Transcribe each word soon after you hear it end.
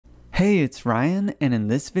Hey, it's Ryan, and in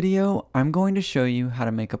this video, I'm going to show you how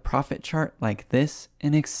to make a profit chart like this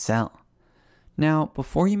in Excel. Now,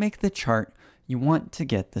 before you make the chart, you want to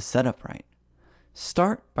get the setup right.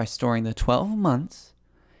 Start by storing the 12 months,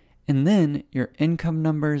 and then your income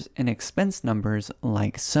numbers and expense numbers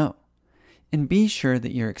like so. And be sure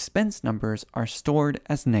that your expense numbers are stored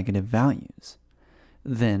as negative values.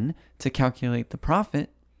 Then, to calculate the profit,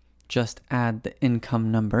 just add the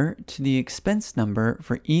income number to the expense number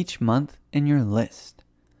for each month in your list.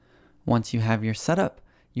 Once you have your setup,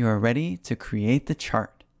 you are ready to create the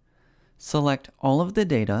chart. Select all of the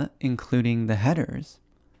data, including the headers.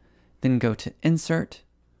 Then go to Insert,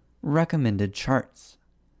 Recommended Charts.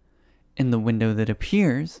 In the window that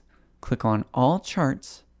appears, click on All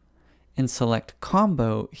Charts and select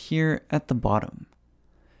Combo here at the bottom.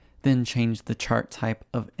 Then change the chart type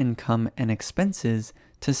of income and expenses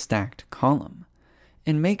to stacked column,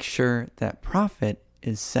 and make sure that profit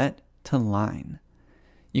is set to line.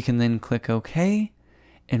 You can then click OK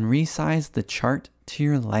and resize the chart to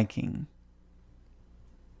your liking.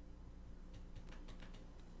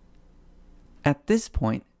 At this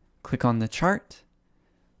point, click on the chart,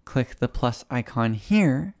 click the plus icon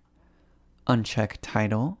here, uncheck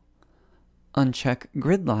Title, uncheck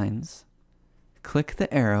Grid Lines, click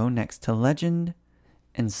the arrow next to Legend,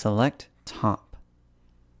 and select Top.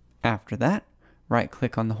 After that,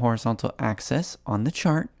 right-click on the horizontal axis on the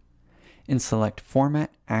chart and select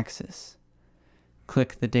Format Axis.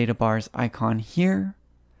 Click the data bars icon here,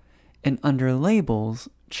 and under Labels,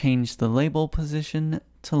 change the label position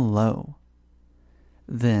to Low.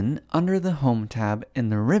 Then, under the Home tab in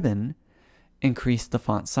the ribbon, increase the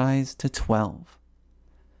font size to 12.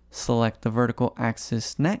 Select the vertical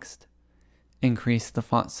axis next, increase the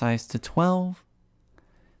font size to 12,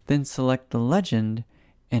 then select the legend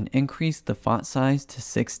and increase the font size to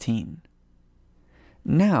 16.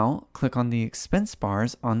 Now, click on the expense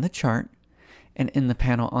bars on the chart, and in the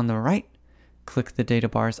panel on the right, click the data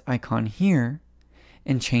bars icon here,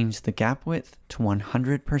 and change the gap width to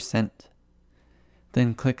 100%.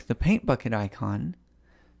 Then click the paint bucket icon,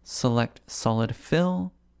 select Solid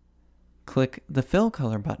Fill, click the Fill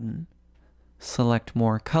Color button, select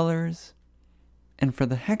More Colors, and for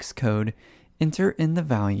the hex code, enter in the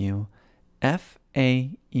value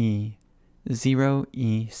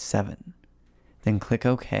FAE0E7. Then click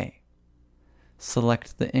OK.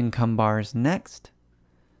 Select the income bars next,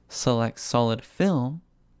 select Solid Fill,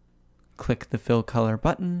 click the Fill Color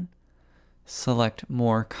button, select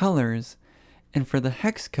More Colors, and for the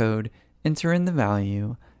hex code, enter in the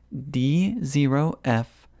value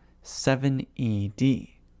D0F7ED.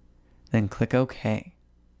 Then click OK.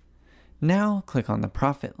 Now click on the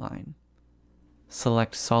profit line.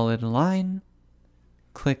 Select Solid Line,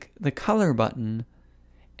 click the Color button,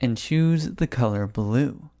 and choose the color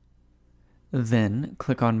blue. Then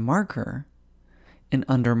click on Marker, and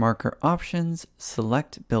under Marker Options,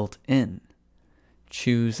 select Built-in.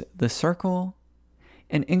 Choose the circle,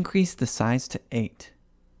 and increase the size to 8.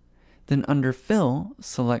 Then under Fill,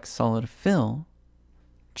 select Solid Fill,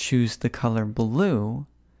 choose the color blue,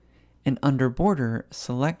 and under Border,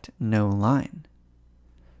 select No Line.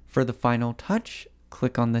 For the final touch,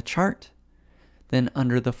 click on the chart, then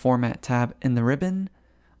under the Format tab in the ribbon,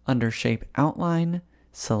 under Shape Outline,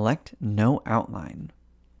 select No Outline.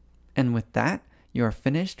 And with that, you are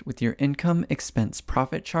finished with your income expense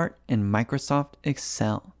profit chart in Microsoft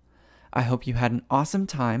Excel. I hope you had an awesome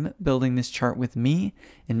time building this chart with me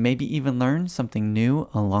and maybe even learned something new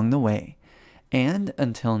along the way. And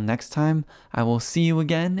until next time, I will see you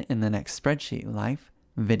again in the next Spreadsheet Life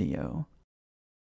video.